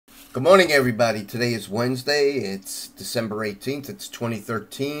Good morning, everybody. Today is Wednesday. It's December 18th. It's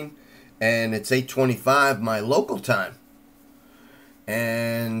 2013, and it's 8:25 my local time.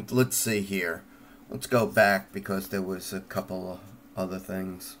 And let's see here. Let's go back because there was a couple of other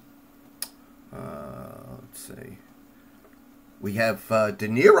things. Let's see. We have De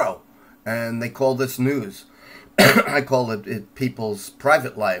Niro, and they call this news. I call it people's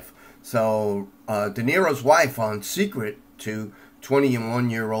private life. So De Niro's wife on secret to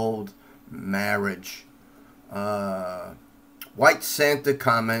 21-year-old marriage. White Santa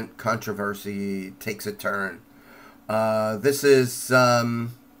comment controversy takes a turn. This is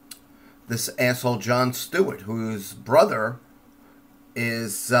this asshole Jon Stewart, whose brother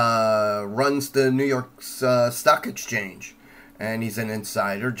is runs the New York Stock Exchange, and he's an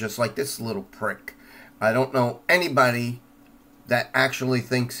insider, just like this little prick. I don't know anybody that actually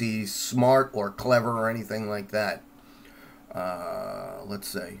thinks he's smart or clever or anything like that. Let's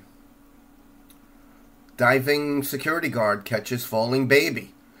see. Diving security guard catches falling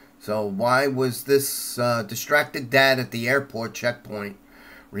baby. So why was this distracted dad at the airport checkpoint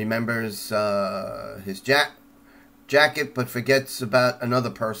remembers his jacket but forgets about another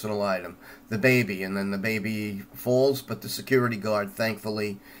personal item, the baby, and then the baby falls, but the security guard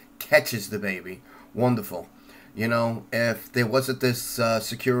thankfully catches the baby. Wonderful. You know, if there wasn't this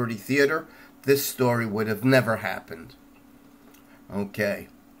security theater, this story would have never happened. Okay.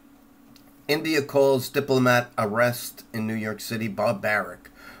 India calls diplomat arrest in New York City barbaric.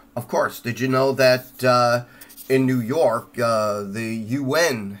 Of course, did you know that in New York, the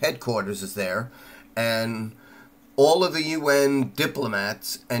UN headquarters is there, and all of the UN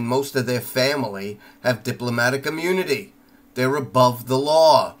diplomats and most of their family have diplomatic immunity. They're above the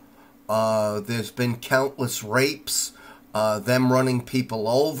law. There's been countless rapes, them running people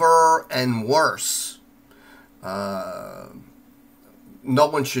over, and worse. No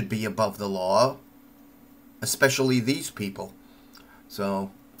one should be above the law, especially these people. So,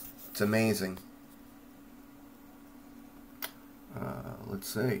 it's amazing. Let's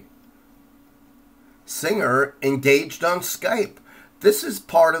see. Singer engaged on Skype. This is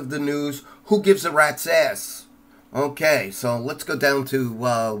part of the news. Who gives a rat's ass? Okay, so let's go down to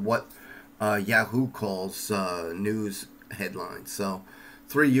what Yahoo calls news headlines. So,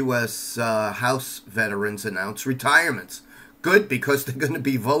 3 U.S. House veterans announce retirements. Good, because they're going to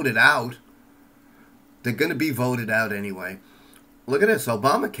be voted out. They're going to be voted out anyway. Look at this,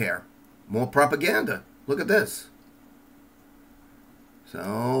 Obamacare. More propaganda. Look at this.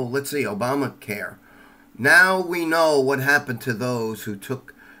 So, let's see, Obamacare. Now we know what happened to those who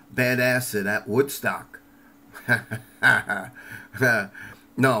took bad acid at Woodstock.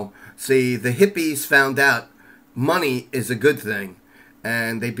 No, see, the hippies found out money is a good thing,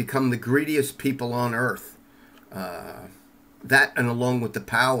 and they become the greediest people on earth. That, and along with the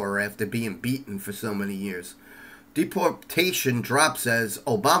power after being beaten for so many years. Deportation drops as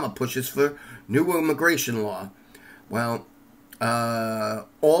Obama pushes for new immigration law. Well,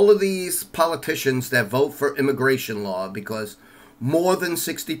 all of these politicians that vote for immigration law, because more than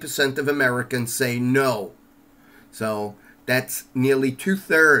 60% of Americans say no. So that's nearly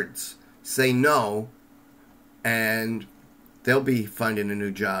 2/3 say no, and they'll be finding a new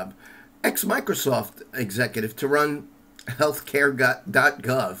job. Ex-Microsoft executive to run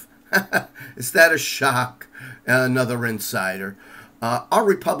healthcare.gov. Is that a shock? Another insider. Are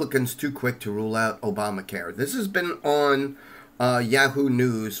Republicans too quick to rule out Obamacare? This has been on Yahoo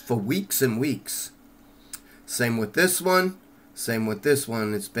News for weeks and weeks. Same with this one. Same with this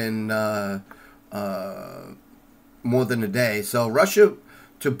one. It's been more than a day. So Russia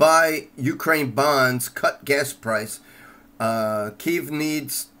to buy Ukraine bonds, cut gas price. Kyiv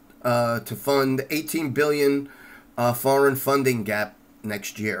needs to fund $18 billion foreign funding gap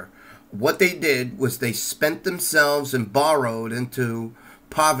next year. What they did was they spent themselves and borrowed into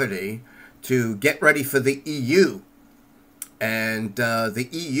poverty to get ready for the EU. And the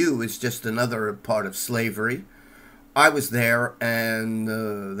EU is just another part of slavery. I was there, and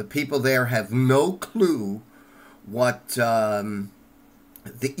the people there have no clue what the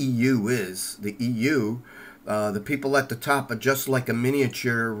EU is. The EU, the people at the top are just like a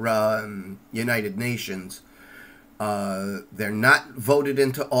miniature United Nations. They're not voted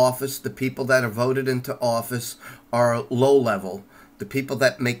into office. The people that are voted into office are low level. The people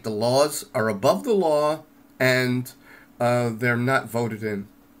that make the laws are above the law, and they're not voted in.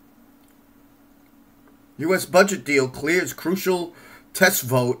 U.S. budget deal clears crucial test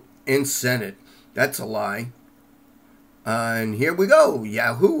vote in Senate. That's a lie. And here we go.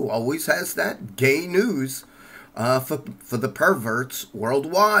 Yahoo always has that gay news for the perverts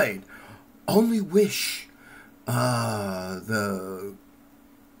worldwide. Only wish the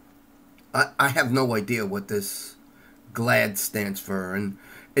I have no idea what this GLAD stands for, and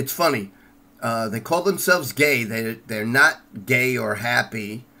it's funny. They call themselves gay. They're not gay or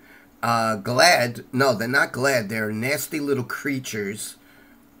happy. Glad? No, they're not glad. They're nasty little creatures,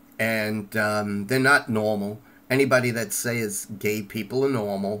 and they're not normal. Anybody that says gay people are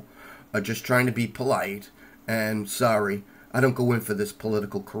normal are just trying to be polite. And sorry, I don't go in for this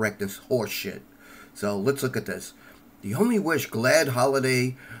political correctness horseshit. So let's look at this. The Only Wish Glad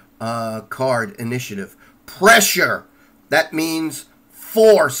Holiday Card Initiative. Pressure! That means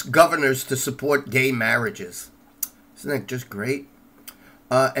force governors to support gay marriages. Isn't that just great?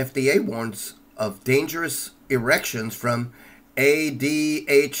 FDA warns of dangerous erections from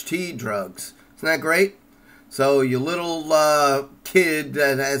ADHD drugs. Isn't that great? So your little kid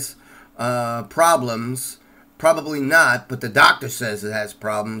that has problems, probably not, but the doctor says it has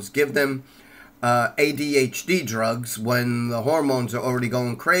problems, give them ADHD drugs when the hormones are already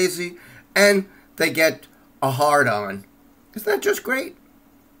going crazy and they get a hard-on. Isn't that just great?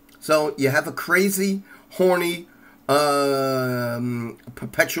 So you have a crazy, horny,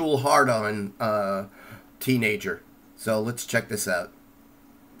 perpetual hard-on teenager. So let's check this out.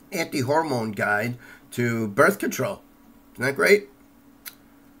 Anti-hormone guide to birth control. Isn't that great?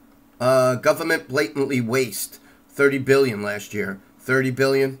 Government blatantly waste $30 billion last year. $30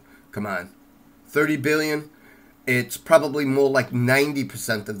 billion? Come on. $30 billion? It's probably more like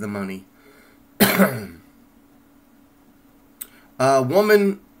 90% of the money. A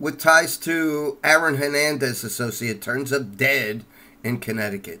woman with ties to Aaron Hernandez associate turns up dead in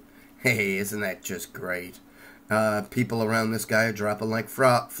Connecticut. Hey, isn't that just great? People around this guy are dropping like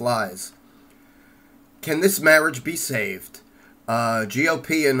flies. Can this marriage be saved?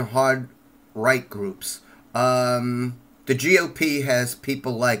 GOP and hard right groups. The GOP has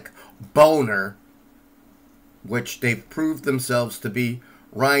people like Boner, which they've proved themselves to be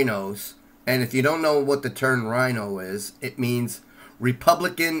rhinos. And if you don't know what the term rhino is, it means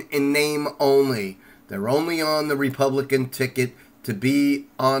Republican in name only. They're only on the Republican ticket to be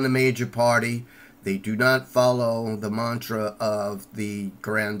on a major party. They do not follow the mantra of the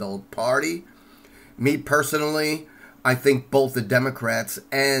grand old party. Me personally, I think both the Democrats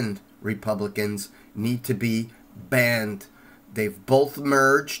and Republicans need to be banned. They've both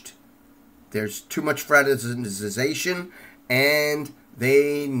merged. There's too much fraternization, and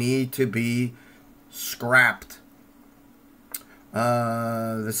they need to be scrapped.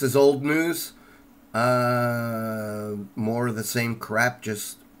 This is old news. More of the same crap,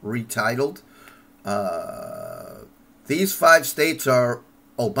 just retitled. These 5 states are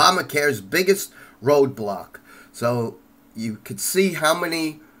Obamacare's biggest roadblock. So you could see how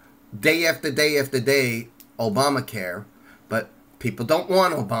many day after day after day Obamacare, but people don't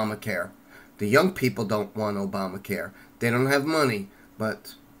want Obamacare. The young people don't want Obamacare. They don't have money,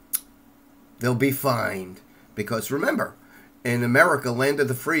 but they'll be fine. Because remember, in America, land of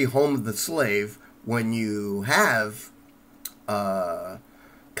the free, home of the slave, when you have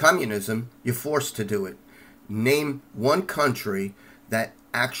communism, you're forced to do it. Name one country that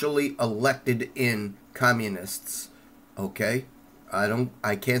actually elected in communists. Okay?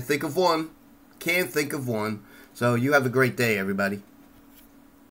 I can't think of one. Can't think of one. So you have a great day, everybody.